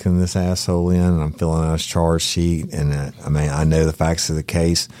I'm booking this asshole in and I'm filling out his charge sheet, and I know the facts of the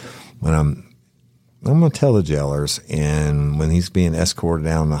case, when I'm going to tell the jailers, and when he's being escorted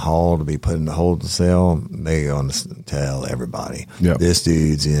down the hall to be put in the holding cell, they're going to tell everybody, This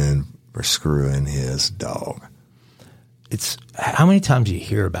dude's in for screwing his dog. It's how many times you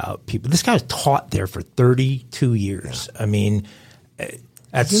hear about people. This guy was taught there for 32 years. Yeah. I mean,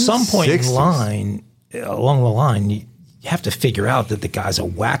 at some point along the line, you have to figure out that the guy's a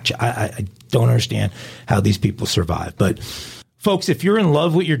whack. I don't understand how these people survive. But folks, if you're in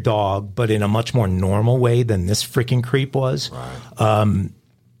love with your dog, but in a much more normal way than this freaking creep was,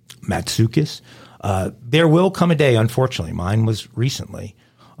 Matsukis, there will come a day, unfortunately, mine was recently,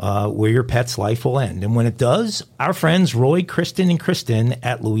 where your pet's life will end. And when it does, our friends Roy, Kristen, and Kristen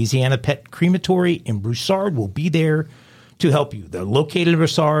at Louisiana Pet Crematory in Broussard will be there to help you. They're located in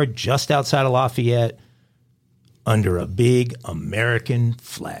Broussard, just outside of Lafayette, under a big American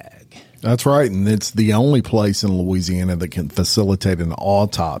flag. That's right. And it's the only place in Louisiana that can facilitate an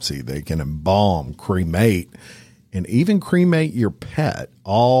autopsy. They can embalm, cremate, and even cremate your pet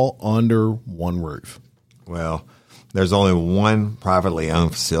all under one roof. Well, there's only one privately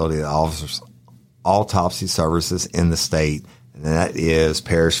owned facility that offers autopsy services in the state, and that is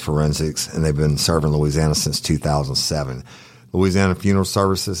Parish Forensics, and they've been serving Louisiana since 2007. Louisiana Funeral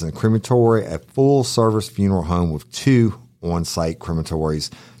Services and Crematory, a full-service funeral home with 2 on-site crematories,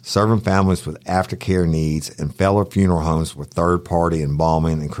 serving families with aftercare needs, and fellow funeral homes with third-party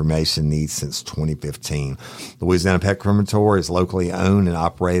embalming and cremation needs since 2015. Louisiana Pet Crematory is locally owned and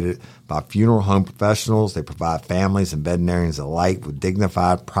operated by funeral home professionals. They provide families and veterinarians alike with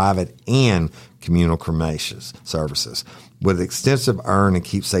dignified private and communal cremation services. With extensive urn and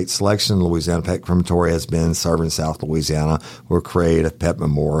keepsake selection, Louisiana Pet Crematory has been serving South Louisiana with creative pet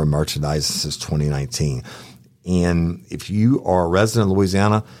memorial merchandising since 2019. And if you are a resident of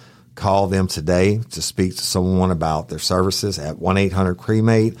Louisiana, call them today to speak to someone about their services at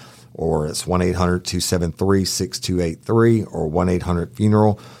 1-800-CREMATE, or it's 1-800-273-6283, or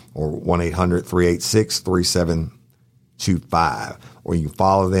 1-800-FUNERAL, or 1-800-386-3725. Or you can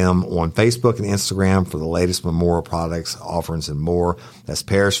follow them on Facebook and Instagram for the latest memorial products, offerings, and more. That's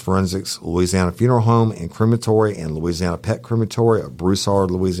Parish Forensics, Louisiana Funeral Home and Crematory, and Louisiana Pet Crematory of Broussard,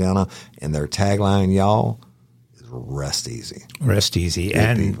 Louisiana. And their tagline, y'all, rest easy. Rest easy. Good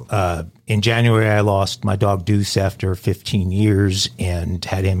and in January, I lost my dog Deuce after 15 years and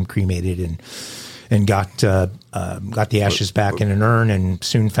had him cremated and got the ashes back in an urn, and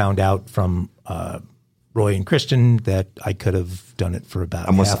soon found out from Roy and Kristen that I could have done it for about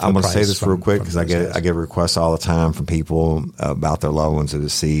half the price. I'm going to say this real quick because I get requests all the time from people about their loved ones who are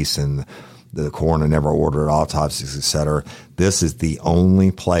deceased, and the coroner never ordered autopsies, et cetera. This is the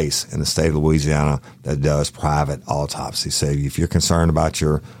only place in the state of Louisiana that does private autopsy. So if you're concerned about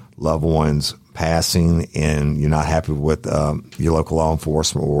your loved ones passing and you're not happy with your local law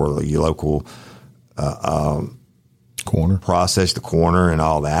enforcement or your local coroner process, the coroner and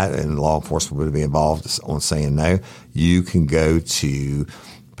all that, and law enforcement would be involved on saying no, you can go to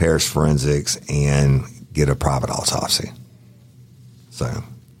Parish Forensics and get a private autopsy. So...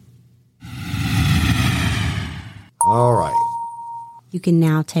 all right. You can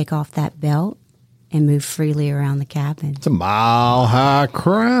now take off that belt and move freely around the cabin. It's a mile-high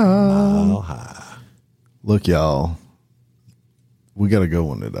crowd. Mile high. Look, y'all, we got a good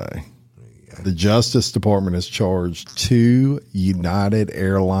one today. The Justice Department has charged 2 United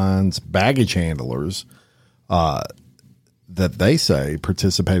Airlines baggage handlers that they say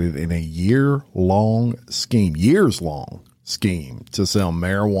participated in a years-long scheme to sell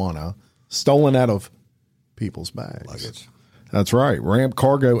marijuana stolen out of people's bags. Luggage. That's right. Ramp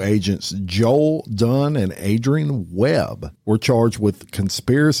Cargo agents Joel Dunn and Adrian Webb were charged with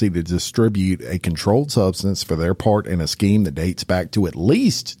conspiracy to distribute a controlled substance for their part in a scheme that dates back to at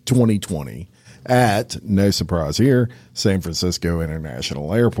least 2020 at, no surprise here, San Francisco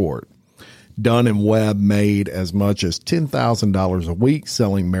International Airport. Dunn and Webb made as much as $10,000 a week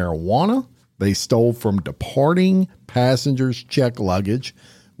selling marijuana they stole from departing passengers' checked luggage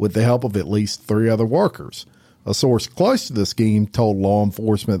with the help of at least 3 other workers. A source close to the scheme told law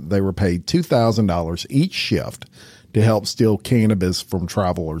enforcement they were paid $2,000 each shift to help steal cannabis from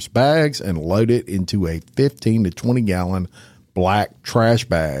travelers' bags and load it into a 15 to 20 gallon black trash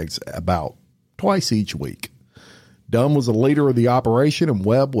bags about twice each week. Dunn was the leader of the operation, and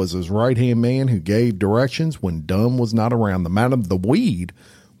Webb was his right-hand man who gave directions when Dunn was not around. The amount of the weed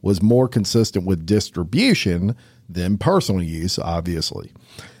was more consistent with distribution than personal use, obviously.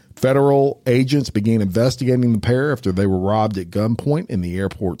 Federal agents began investigating the pair after they were robbed at gunpoint in the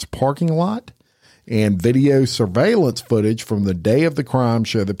airport's parking lot, and video surveillance footage from the day of the crime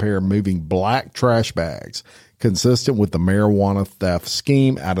showed the pair moving black trash bags consistent with the marijuana theft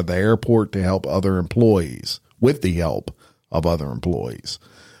scheme out of the airport to help other employees, with the help of other employees.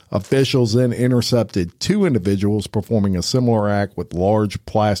 Officials then intercepted 2 individuals performing a similar act with large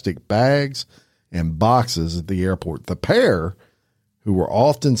plastic bags and boxes at the airport. The pair, who were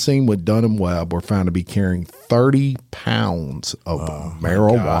often seen with Dunn and Webb, were found to be carrying 30 pounds of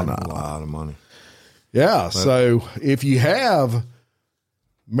marijuana. God, a lot of money. Yeah, so if you have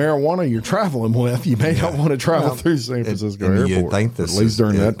marijuana you're traveling with, you may not want to travel through San Francisco Airport. You'd think this at least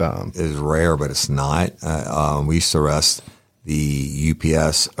during that time is rare, but it's not. We used to arrest the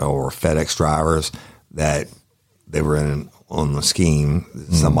UPS or FedEx drivers that they were in on the scheme.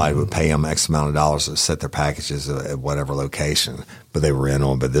 Somebody would pay them X amount of dollars to set their packages at whatever location, but they were in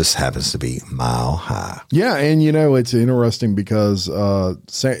on. But this happens to be mile high. Yeah, and it's interesting because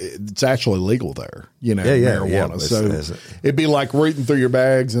it's actually legal there. Marijuana. So it'd be like reading through your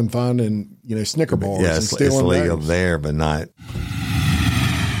bags and finding Snicker bars. Yeah, and stealing it's legal bags. there, but not.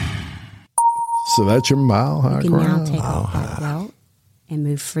 So that's your mile high You can now crime. take off that belt and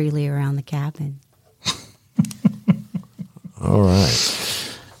move freely around the cabin. All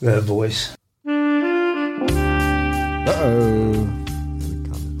right. That voice. Uh-oh.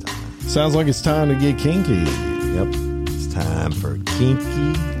 Sounds like it's time to get kinky. Yep. It's time for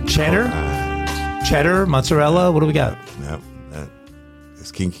kinky Cheddar? crimes. Cheddar, mozzarella. What do we got? Yep.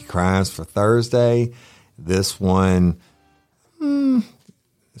 It's kinky crimes for Thursday. This one,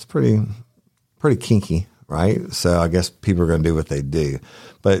 it's pretty kinky, right? So I guess people are going to do what they do.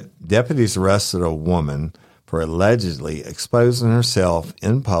 But deputies arrested a woman for allegedly exposing herself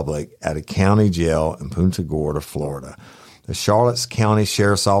in public at a county jail in Punta Gorda, Florida. The Charlotte County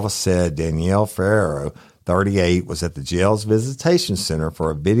Sheriff's Office said Danielle Ferrero, 38, was at the jail's visitation center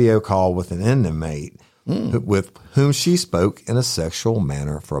for a video call with an inmate with whom she spoke in a sexual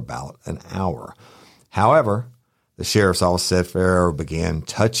manner for about an hour. However, the sheriff's office said Ferrero began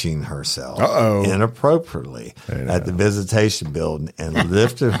touching herself inappropriately at the visitation building and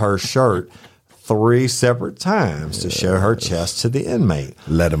lifted her shirt 3 separate times to show her chest to the inmate.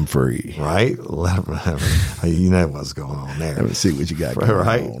 Let him free. Right? Let him, you know what's going on there. Let me see what you got going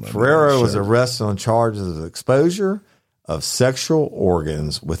Right? on. Ferrero was arrested on charges of exposure of sexual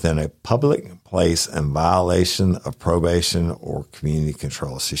organs within a public place and violation of probation or community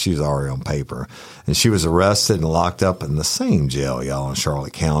control. So she was already on paper. And she was arrested and locked up in the same jail, y'all, in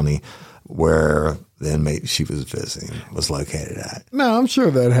Charlotte County, where the inmate she was visiting was located at. No, I'm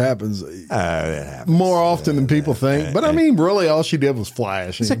sure that happens That happens. more often than people think. But I mean, really, all she did was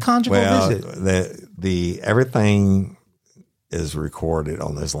flash. It's a conjugal visit. The everything is recorded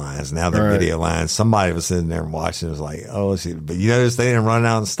on those lines. Now they're video lines. Somebody was sitting there and watching. It was like, but you notice they didn't run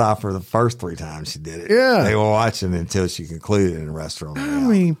out and stop her the first 3 times she did it. Yeah. They were watching until she concluded in the restaurant. I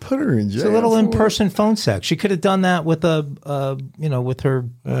mean, put her in jail. It's a little for it. in-person phone sex. She could have done that with with her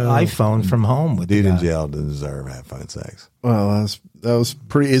iPhone from home. With Dude the in guy. jail doesn't deserve to have phone sex. Well, that was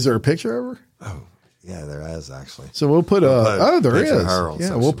pretty. Is there a picture of her? Oh, yeah, there is actually. So we'll put there picture is. of her on Yeah,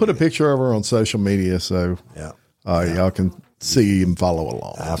 social we'll put a media. picture of her on social media so Yeah, y'all can see and follow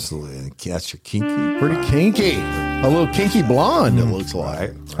along. absolutely. And that's your kinky. Pretty kinky. A little kinky blonde, it looks like.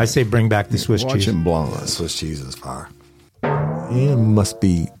 Right. I say bring back the Swiss cheese. Watching blonde. Swiss cheese is fire. It must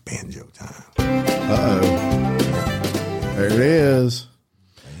be banjo time. There it is.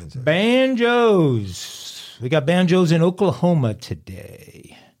 Banjos. We got banjos in Oklahoma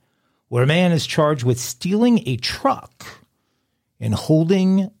today, where a man is charged with stealing a truck and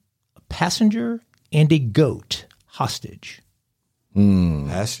holding a passenger and a goat hostage.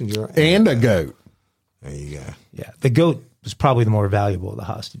 Passenger And a goat. There you go. Yeah, the goat was probably the more valuable of the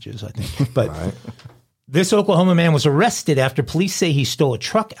hostages, I think. But this Oklahoma man was arrested after police say he stole a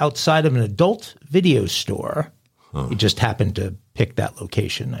truck outside of an adult video store. He just happened to pick that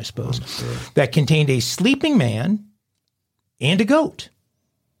location, I suppose, that contained a sleeping man and a goat.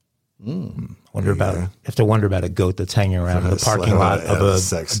 Wonder about a goat that's hanging around in the parking lot of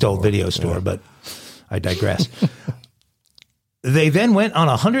an adult video store, but I digress. They then went on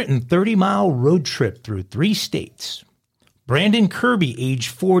a 130-mile road trip through 3 states. Brandon Kirby, age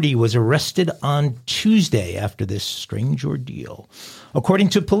 40, was arrested on Tuesday after this strange ordeal. According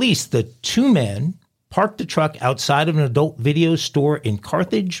to police, the 2 men parked the truck outside of an adult video store in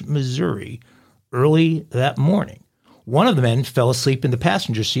Carthage, Missouri, early that morning. One of the men fell asleep in the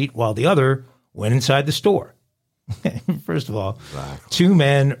passenger seat while the other went inside the store. First of all, 2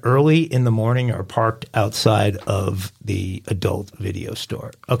 men early in the morning are parked outside of the adult video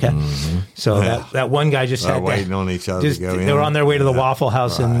store. Okay. So that one guy just had waiting on each other to go in. They were on their way to the Waffle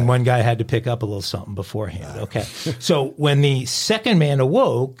House, and one guy had to pick up a little something beforehand. Okay. So when the second man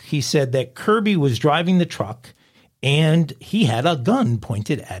awoke, he said that Kirby was driving the truck and he had a gun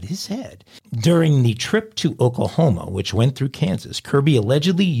pointed at his head. During the trip to Oklahoma, which went through Kansas, Kirby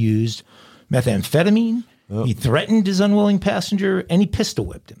allegedly used methamphetamine. He threatened his unwilling passenger, and he pistol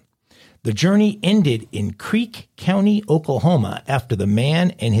whipped him. The journey ended in Creek County, Oklahoma, after the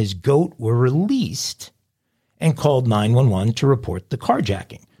man and his goat were released and called 911 to report the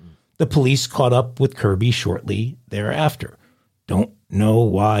carjacking. The police caught up with Kirby shortly thereafter. Don't know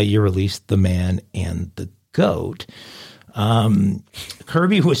why you released the man and the goat.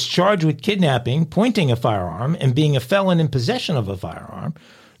 Kirby was charged with kidnapping, pointing a firearm, and being a felon in possession of a firearm.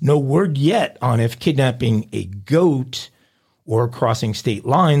 No word yet on if kidnapping a goat or crossing state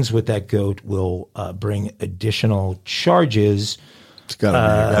lines with that goat will bring additional charges. It's got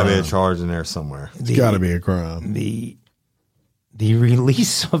to be a charge in there somewhere. It's got to be a crime. The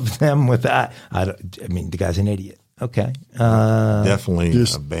release of them with that, I mean, the guy's an idiot. Okay. Definitely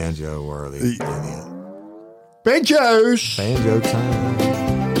a banjo-worthy idiot. Banjos! Banjo time.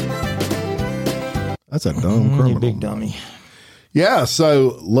 That's a dumb criminal. You big dummy. Yeah,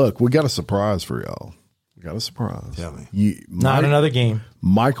 so look, we got a surprise for y'all. We got a surprise. Tell me. Not another game.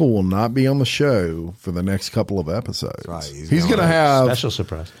 Michael will not be on the show for the next couple of episodes. Right. He's going to have special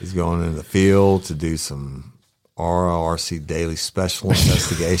surprise. He's going in the field to do some RLRC daily special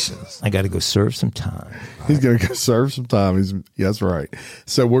investigations. I got to go serve some time. He's going to go serve some time. That's right.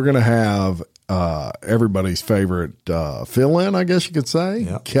 So we're going to have everybody's favorite fill-in, I guess you could say,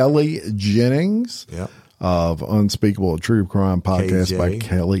 Kelly Jennings. Yep. Of Unspeakable, a True Crime podcast by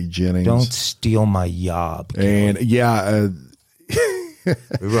Kelly Jennings. Don't steal my yob. And we're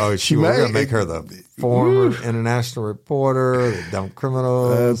going to make her the former international reporter, the dumb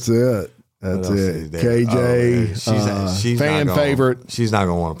criminals. That's it. KJ, she's fan favorite. She's not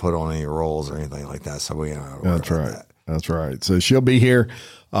going to want to put on any roles or anything like that. So that's right. That's right. So she'll be here.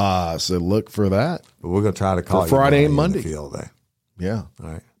 So look for that. But we're going to try to call you Friday and Monday. Field day. Yeah. All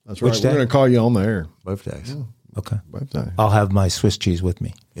right. That's right. We're going to call you on the air. Both days. Yeah. Okay. Both days. I'll have my Swiss cheese with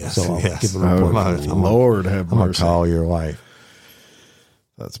me. Yes. So I'll give a report. Lord have mercy. I'm going to call your wife.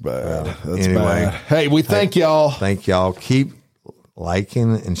 That's bad. That's bad. Hey, we thank y'all. Thank y'all. Keep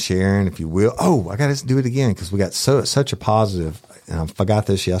liking and sharing if you will. Oh, I got to do it again because we got such a positive. And I forgot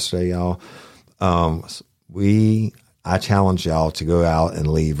this yesterday, y'all. I challenge y'all to go out and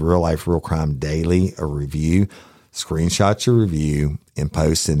leave Real Life, Real Crime Daily a review. Screenshot your review and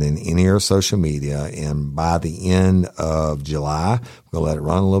post it in any of your social media. And by the end of July, we're going to let it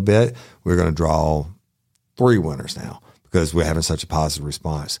run a little bit. We're going to draw 3 winners now because we're having such a positive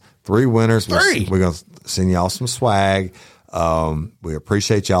response. 3 winners. We're going to send y'all some swag. We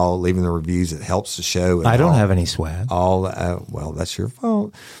appreciate y'all leaving the reviews. It helps the show. And I don't have any swag. Well, that's your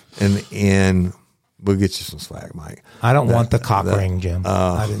fault. And we'll get you some swag, Mike. I don't want the cock ring, Jim.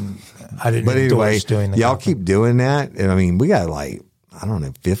 I didn't. But anyway, doing y'all keep doing that. And I mean, we got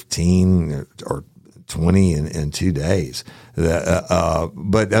 15 or 20 in 2 days.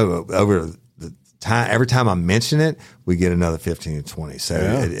 But over the time, every time I mention it, we get another 15 to 20. So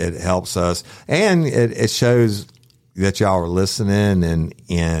it helps us, and it shows that y'all are listening,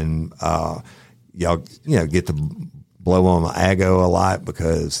 and y'all get to blow on my ego a lot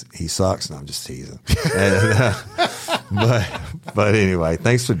because he sucks, and I'm just teasing. But anyway,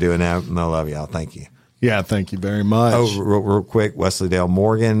 thanks for doing that, and I love y'all. Thank you. Yeah, thank you very much. Oh, real quick, Wesley Dale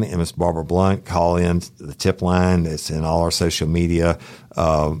Morgan and Miss Barbara Blunt, call in the tip line. It's in all our social media.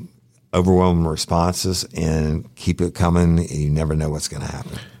 Overwhelming responses, and keep it coming. You never know what's going to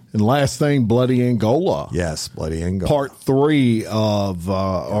happen. And last thing, Bloody Angola. Yes, Bloody Angola. Part 3 of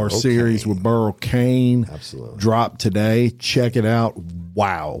our series with Burl Cain. Absolutely. Dropped today. Check it out.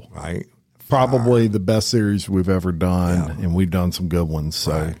 Wow. Right. Probably the best series we've ever done, and we've done some good ones.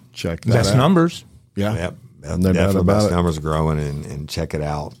 So check that Best out. numbers. Yeah. Yep. No doubt about best it. numbers growing, and check it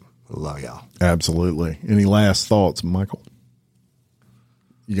out. Love y'all. Absolutely. Any last thoughts, Michael?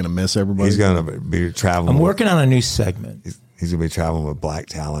 You going to miss everybody? He's going to be traveling. I'm working on a new segment. He's going to be traveling with Black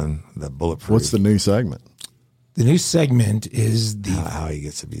Talon, the bulletproof. What's the new segment? The new segment is how he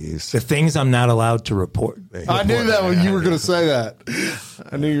gets abused? the things I'm not allowed to report. I knew that when you were going to say that.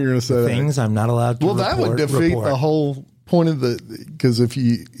 I knew you were going to say that. Things I'm not allowed to Well, report. that would defeat report. the whole point of the, because if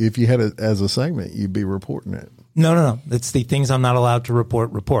you had it as a segment, you'd be reporting it. No. It's the things I'm not allowed to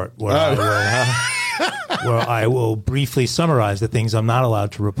report, where, where I will briefly summarize the things I'm not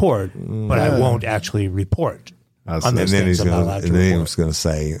allowed to report, but I won't actually report on And those then things he's I'm not going allowed to, to and then he report. was going to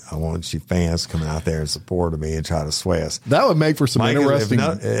say, "I want you fans coming out there and supporting me and try to sway us." That would make for some Mike, interesting.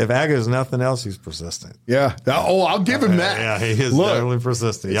 if Aga is nothing else, he's persistent. Yeah. Oh, I'll give him that. Yeah, he is Look, definitely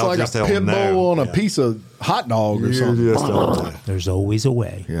persistent. It's Y'all like just a tell pit him bull no. on a Yeah. piece of hot dog or You something. just tell him no. There's always a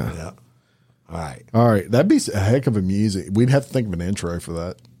way. Yeah. Yeah. All right. All right. That'd be a heck of a music. We'd have to think of an intro for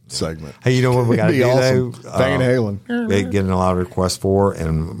that segment. Hey, you know what we got to It'd do be awesome. though? Van Halen. They're getting a lot of requests for,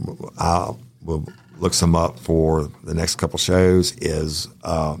 and I will look some up for the next couple shows. Is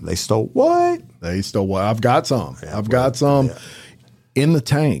they stole what? They still. Well, I've got some. I've got some in the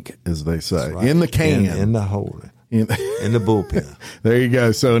tank, as they say, Right. in the can, in the hole, In- in the bullpen. There you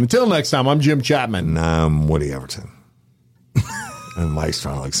go. So until next time, I'm Jim Chapman. And I'm Woody Everton. And Mike's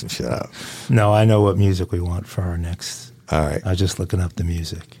trying to look some shit up. No, I know what music we want for our next. All right. I was just looking up the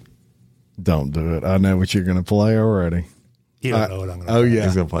music. Don't do it. I know what you're going to play already. You don't know what I'm going to Oh yeah,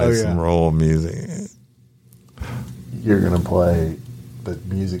 He's going to play some roll music. You're going to play the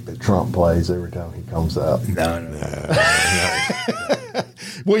music that Trump plays every time he comes out. No.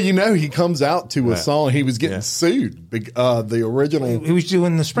 Well, you know, he comes out to a song. He was getting sued. The original. He was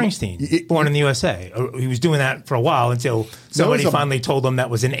doing the Springsteen, Born in the USA. He was doing that for a while until somebody finally told him that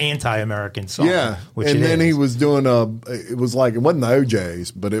was an anti-American song. Yeah, which and it then is. he was doing it was like, it wasn't the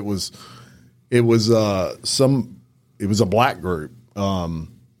OJ's, but it was a black group,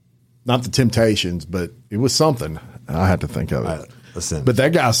 not the Temptations, but it was something. I had to think of it. Listen. But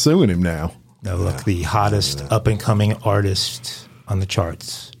that guy's suing him now. No, look, the hottest up-and-coming artist on the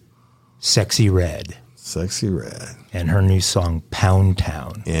charts, Sexy Red, Sexy Red. and her new song, Pound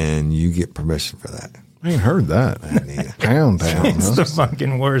Town. And you get permission for that. I ain't heard that. Pound Town. It's huh? the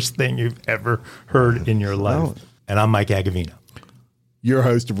fucking worst thing you've ever heard in your life. And I'm Mike Agavino. Your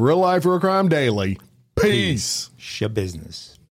host of Real Life Real Crime Daily. Peace. Shabusiness.